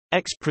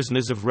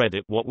Ex-prisoners of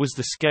Reddit, what was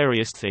the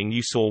scariest thing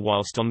you saw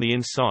whilst on the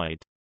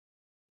inside?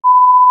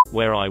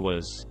 Where I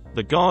was.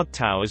 The guard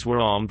towers were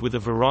armed with a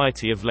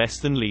variety of less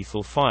than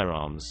lethal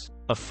firearms.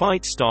 A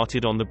fight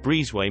started on the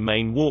breezeway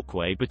main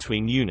walkway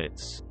between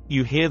units.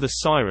 You hear the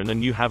siren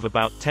and you have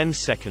about 10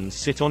 seconds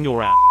sit on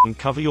your ass and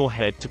cover your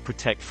head to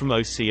protect from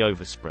OC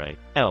overspray.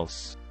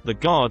 Else, the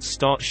guards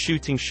start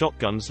shooting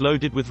shotguns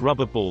loaded with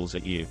rubber balls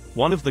at you.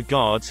 One of the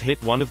guards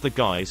hit one of the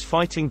guys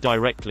fighting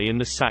directly in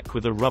the sack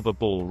with a rubber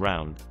ball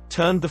round.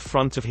 Turned the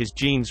front of his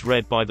jeans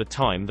red by the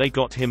time they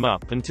got him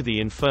up and to the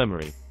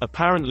infirmary.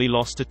 Apparently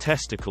lost a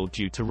testicle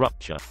due to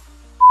rupture.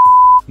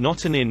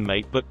 Not an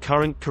inmate but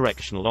current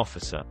correctional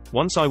officer.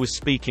 Once I was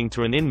speaking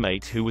to an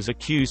inmate who was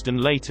accused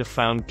and later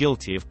found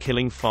guilty of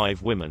killing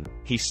 5 women.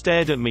 He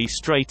stared at me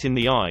straight in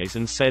the eyes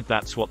and said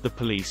that's what the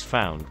police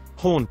found.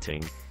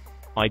 Haunting.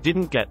 I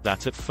didn't get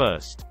that at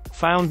first.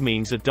 Found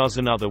means a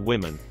dozen other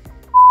women.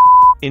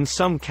 In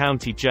some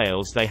county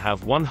jails they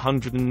have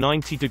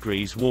 190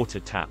 degrees water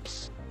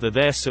taps. They're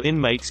there so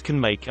inmates can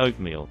make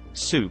oatmeal,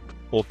 soup,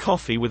 or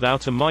coffee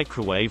without a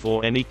microwave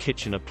or any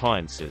kitchen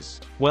appliances.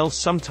 Well,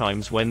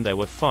 sometimes when there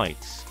were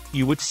fights,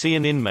 you would see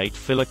an inmate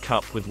fill a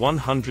cup with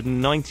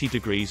 190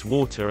 degrees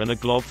water and a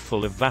glob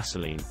full of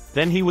Vaseline.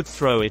 Then he would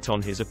throw it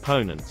on his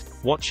opponent.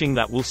 Watching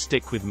that will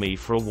stick with me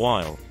for a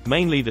while.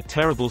 Mainly the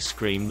terrible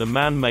scream the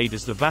man made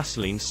as the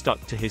Vaseline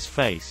stuck to his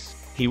face.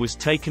 He was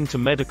taken to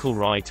medical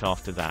right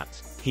after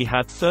that. He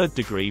had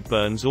 3rd-degree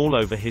burns all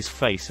over his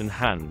face and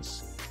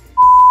hands.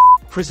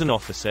 Prison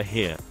officer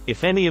here.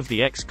 If any of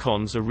the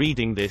ex-cons are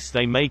reading this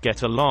they may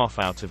get a laugh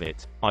out of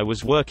it. I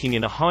was working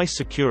in a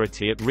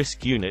high-security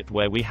at-risk unit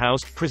where we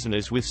housed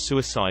prisoners with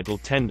suicidal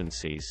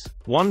tendencies.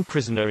 One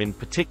prisoner in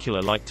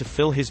particular liked to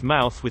fill his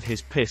mouth with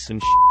his piss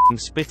and and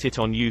spit it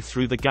on you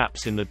through the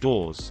gaps in the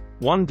doors.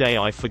 One day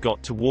I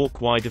forgot to walk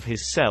wide of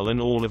his cell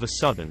and all of a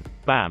sudden,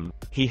 bam,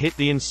 he hit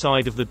the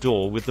inside of the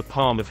door with the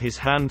palm of his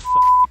hand.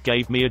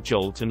 Gave me a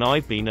jolt and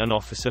I've been an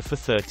officer for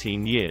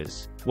 13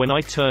 years. When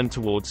I turned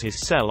towards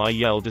his cell I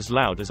yelled as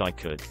loud as I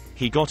could.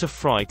 He got a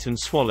fright and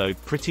swallowed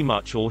pretty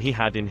much all he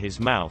had in his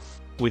mouth.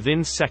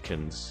 Within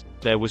seconds,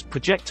 there was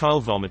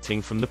projectile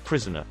vomiting from the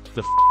prisoner.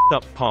 The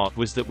up part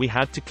was that we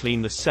had to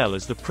clean the cell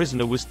as the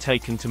prisoner was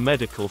taken to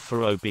medical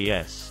for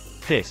OBS.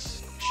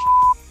 Piss.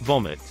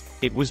 Vomit.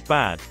 It was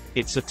bad.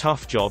 It's a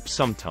tough job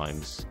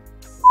sometimes.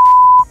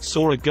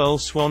 Saw a girl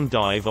swan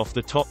dive off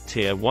the top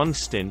tier one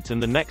stint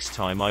and the next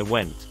time I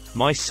went,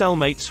 my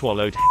cellmate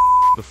swallowed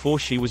before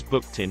she was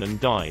booked in and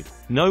died.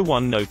 No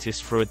one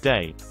noticed for a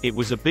day. It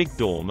was a big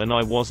dorm and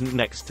I wasn't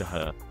next to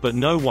her, but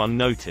no one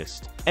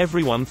noticed.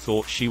 Everyone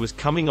thought she was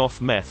coming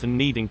off meth and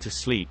needing to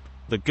sleep.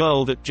 The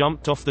girl that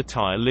jumped off the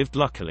tire lived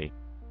luckily.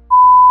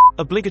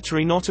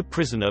 Obligatory, not a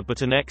prisoner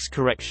but an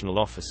ex-correctional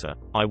officer.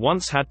 I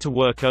once had to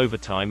work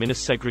overtime in a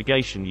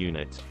segregation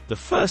unit. The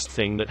first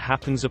thing that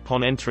happens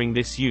upon entering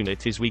this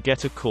unit is we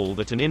get a call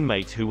that an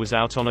inmate who was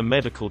out on a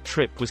medical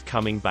trip was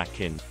coming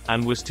back in,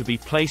 and was to be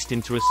placed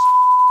into a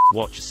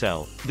watch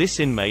cell. This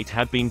inmate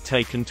had been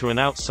taken to an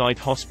outside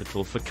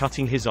hospital for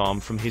cutting his arm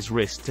from his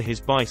wrist to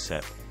his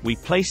bicep. We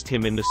placed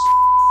him in the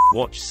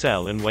watch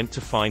cell and went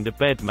to find a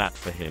bed mat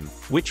for him,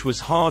 which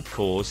was hard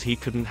cause he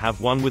couldn't have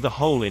one with a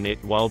hole in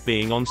it while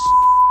being on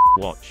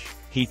watch.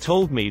 He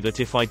told me that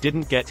if I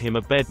didn't get him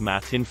a bed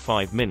mat in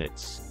 5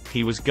 minutes,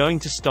 he was going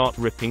to start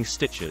ripping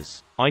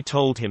stitches. I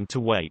told him to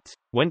wait.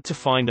 Went to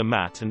find a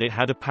mat and it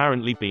had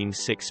apparently been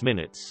 6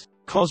 minutes.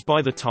 Cause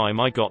by the time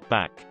I got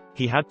back,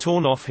 he had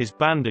torn off his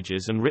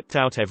bandages and ripped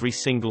out every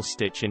single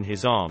stitch in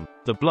his arm.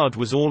 The blood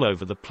was all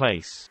over the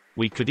place.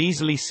 We could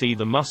easily see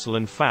the muscle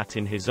and fat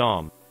in his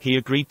arm. He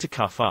agreed to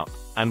cuff up,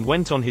 and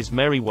went on his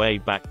merry way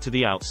back to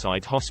the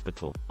outside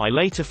hospital. I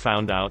later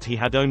found out he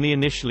had only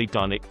initially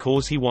done it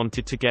cause he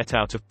wanted to get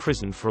out of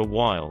prison for a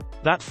while.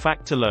 That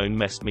fact alone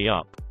messed me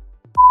up.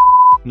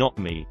 Not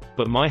me,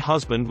 but my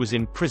husband was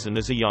in prison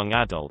as a young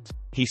adult.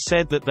 He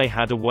said that they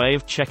had a way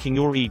of checking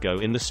your ego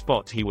in the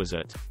spot he was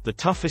at. The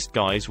toughest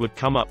guys would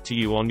come up to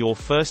you on your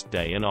first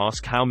day and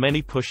ask how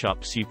many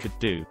push-ups you could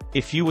do.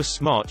 If you were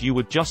smart you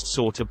would just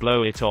sorta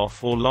blow it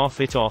off or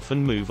laugh it off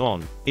and move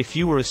on. If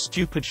you were a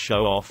stupid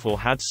show-off or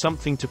had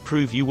something to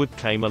prove you would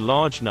claim a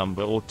large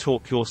number or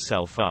talk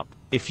yourself up.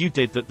 If you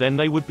did that then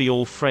they would be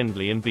all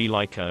friendly and be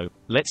like, oh,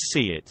 let's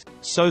see it.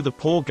 So the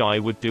poor guy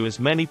would do as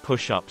many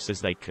push-ups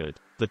as they could.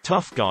 The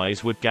tough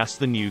guys would gas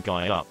the new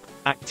guy up,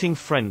 acting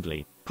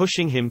friendly,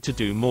 pushing him to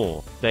do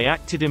more. They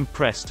acted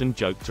impressed and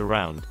joked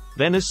around.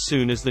 Then as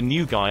soon as the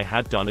new guy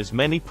had done as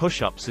many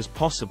push-ups as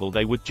possible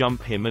they would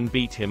jump him and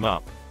beat him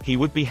up. He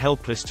would be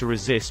helpless to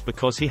resist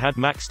because he had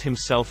maxed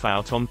himself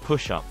out on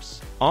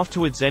push-ups.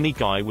 Afterwards any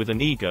guy with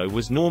an ego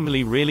was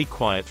normally really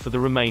quiet for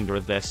the remainder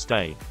of their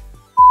stay.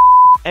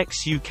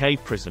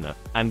 Ex-UK prisoner,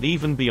 and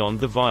even beyond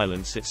the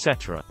violence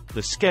etc.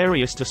 The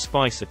scariest are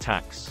spice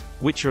attacks.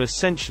 which are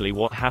essentially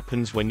what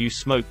happens when you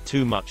smoke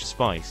too much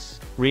spice.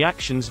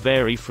 Reactions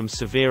vary from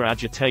severe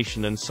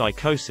agitation and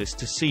psychosis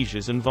to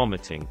seizures and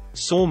vomiting.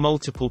 Saw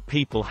multiple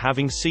people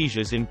having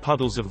seizures in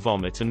puddles of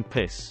vomit and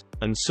piss.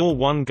 And saw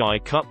one guy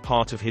cut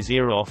part of his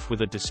ear off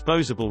with a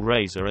disposable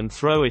razor and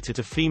throw it at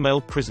a female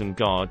prison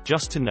guard,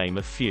 just to name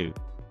a few.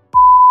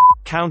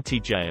 County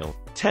jail.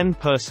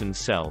 10-person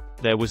cell.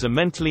 There was a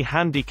mentally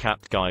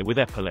handicapped guy with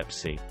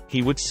epilepsy.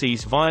 He would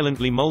seize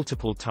violently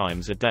multiple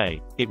times a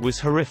day. It was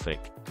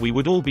horrific. We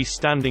would all be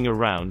standing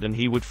around and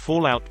he would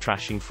fall out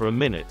trashing for a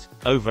minute,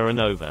 over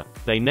and over.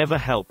 They never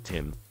helped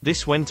him.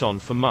 This went on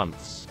for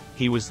months.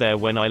 He was there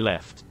when I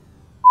left.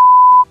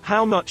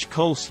 How much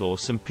coleslaw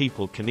some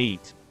people can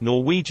eat.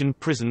 Norwegian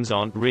prisons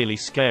aren't really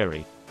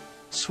scary.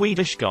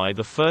 Swedish guy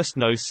the first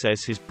knows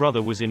says his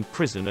brother was in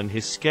prison and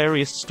his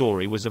scariest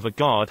story was of a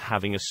guard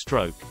having a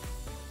stroke.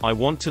 I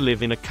want to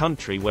live in a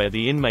country where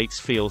the inmates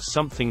feel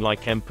something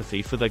like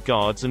empathy for their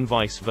guards and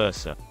vice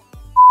versa.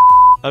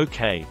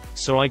 Okay,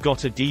 so I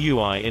got a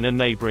DUI in a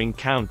neighboring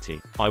county.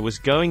 I was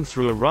going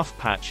through a rough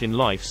patch in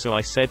life, so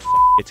I said F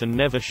it and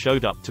never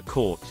showed up to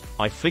court.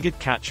 I figured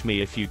catch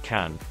me if you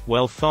can.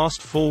 Well,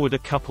 fast forward a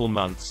couple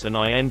months and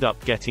I end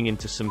up getting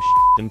into some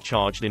shit and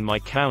charged in my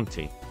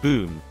county.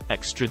 Boom,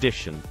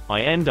 extradition. I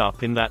end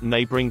up in that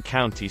neighboring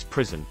county's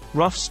prison.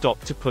 Rough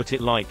stop to put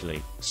it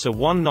lightly. So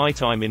one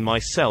night I'm in my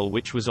cell,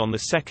 which was on the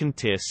second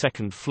tier,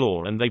 second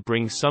floor, and they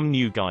bring some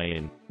new guy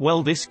in.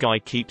 Well, this guy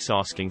keeps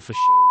asking for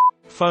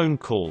phone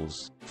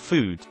calls,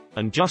 food,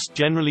 and just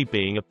generally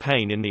being a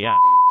pain in the ass.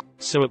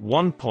 So at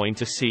one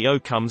point a CO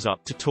comes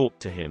up to talk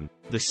to him.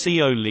 The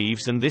CO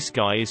leaves and this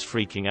guy is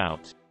freaking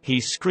out.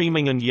 He's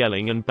screaming and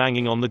yelling and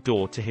banging on the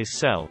door to his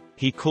cell.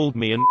 He called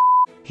me and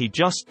he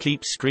just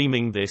keeps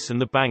screaming this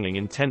and the banging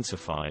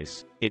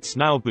intensifies. It's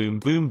now boom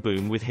boom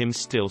boom with him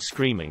still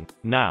screaming.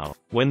 Now,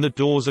 when the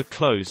doors are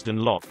closed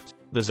and locked,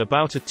 there's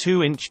about a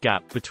 2-inch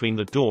gap between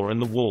the door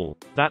and the wall.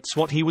 That's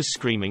what he was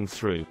screaming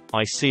through.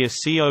 I see a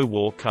CO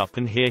walk up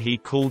and here he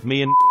called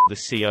me and the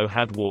CO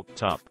had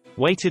walked up,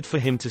 waited for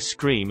him to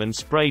scream and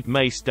sprayed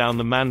mace down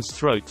the man's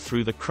throat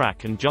through the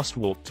crack and just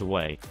walked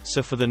away.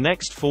 So for the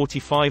next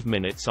 45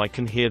 minutes I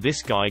can hear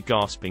this guy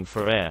gasping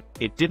for air.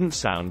 It didn't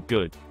sound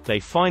good. They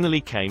finally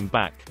came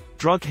back,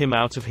 drug him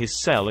out of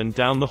his cell and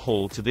down the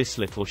hall to this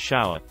little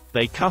shower.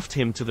 They cuffed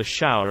him to the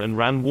shower and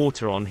ran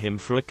water on him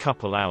for a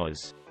couple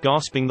hours,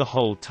 gasping the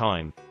whole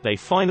time. They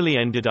finally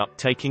ended up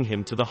taking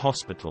him to the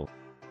hospital.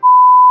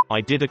 I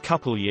did a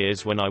couple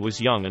years when I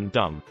was young and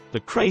dumb. The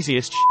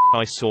craziest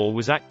I saw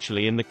was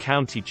actually in the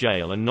county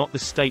jail and not the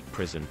state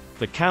prison.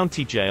 The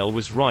county jail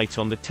was right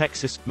on the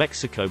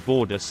Texas-Mexico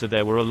border, so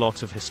there were a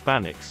lot of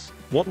Hispanics.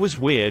 What was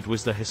weird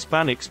was the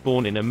Hispanics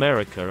born in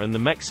America and the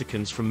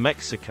Mexicans from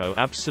Mexico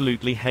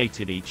absolutely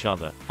hated each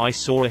other. I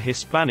saw a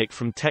Hispanic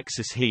from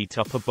Texas heat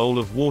up a bowl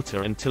of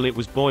water until it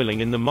was boiling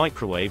in the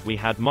microwave. We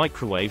had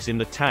microwaves in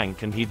the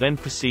tank and he then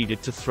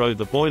proceeded to throw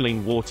the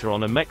boiling water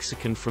on a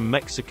Mexican from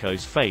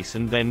Mexico's face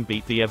and then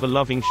beat the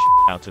ever-loving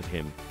out of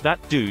him.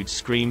 That dude's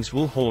screams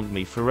will haunt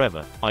me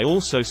forever. I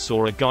also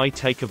saw a guy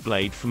take a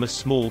blade from a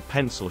small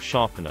pencil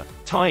sharpener,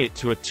 tie it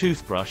to a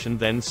toothbrush and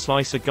then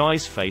slice a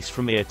guy's face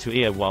from ear to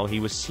ear while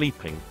he was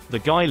sleeping. The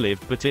guy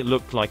lived, but it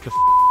looked like a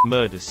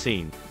murder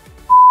scene.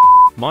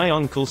 My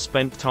uncle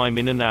spent time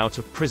in and out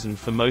of prison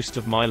for most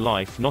of my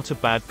life. Not a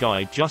bad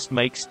guy, just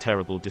makes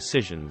terrible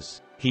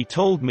decisions. He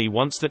told me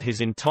once that his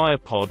entire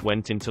pod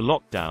went into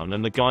lockdown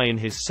and the guy in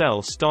his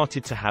cell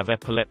started to have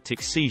epileptic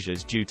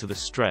seizures due to the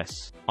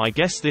stress. I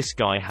guess this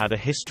guy had a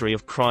history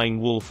of crying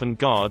wolf and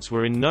guards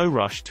were in no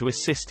rush to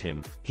assist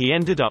him. He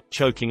ended up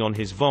choking on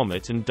his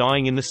vomit and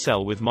dying in the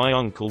cell with my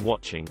uncle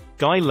watching.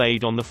 Guy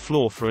laid on the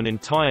floor for an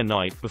entire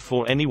night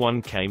before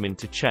anyone came in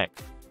to check.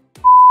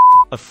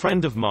 A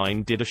friend of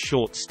mine did a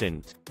short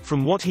stint.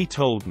 From what he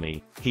told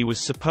me, he was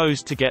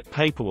supposed to get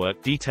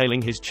paperwork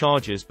detailing his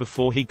charges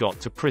before he got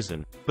to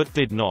prison, but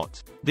did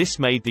not. This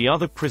made the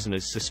other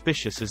prisoners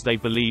suspicious as they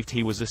believed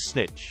he was a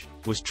snitch,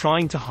 was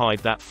trying to hide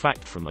that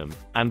fact from them,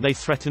 and they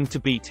threatened to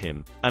beat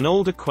him. An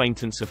old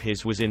acquaintance of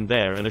his was in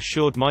there and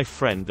assured my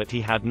friend that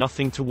he had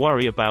nothing to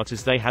worry about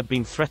as they had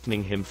been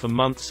threatening him for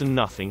months and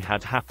nothing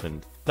had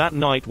happened. That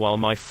night while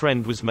my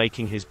friend was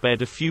making his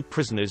bed, a few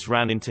prisoners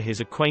ran into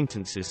his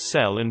acquaintance's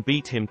cell and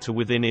beat him to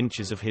within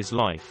inches of his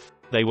life.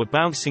 They were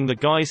bouncing the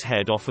guy's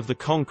head off of the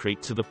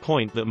concrete to the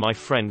point that my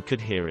friend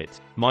could hear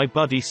it. My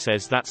buddy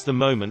says that's the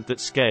moment that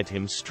scared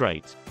him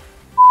straight.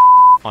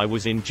 I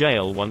was in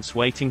jail once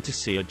waiting to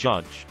see a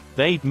judge.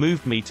 They'd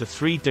moved me to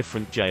 3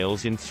 different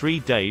jails in 3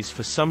 days.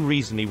 For some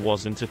reason he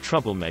wasn't a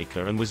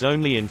troublemaker and was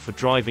only in for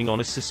driving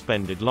on a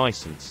suspended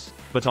license.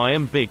 But I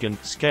am big and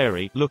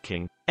scary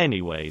looking.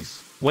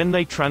 Anyways, when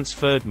they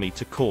transferred me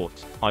to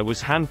court, I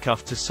was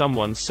handcuffed to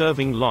someone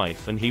serving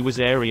life and he was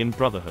Aryan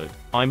Brotherhood.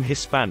 I'm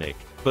Hispanic,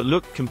 but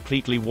look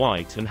completely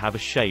white and have a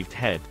shaved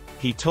head.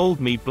 He told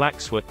me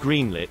blacks were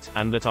greenlit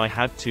and that I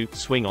had to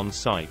swing on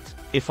sight.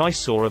 If I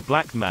saw a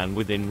black man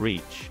within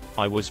reach,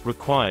 I was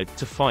required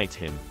to fight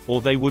him,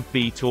 or they would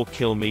beat or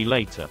kill me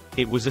later.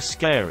 It was a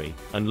scary,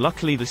 and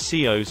luckily the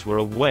COs were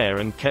aware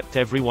and kept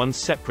everyone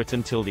separate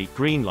until the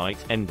green light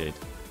ended.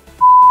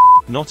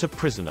 Not a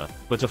prisoner,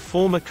 but a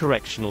former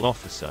correctional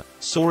officer,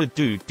 saw a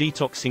dude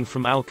detoxing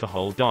from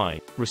alcohol die,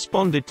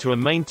 responded to a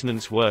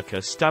maintenance worker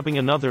stabbing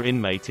another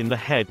inmate in the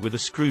head with a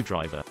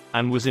screwdriver,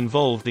 and was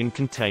involved in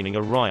containing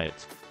a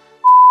riot.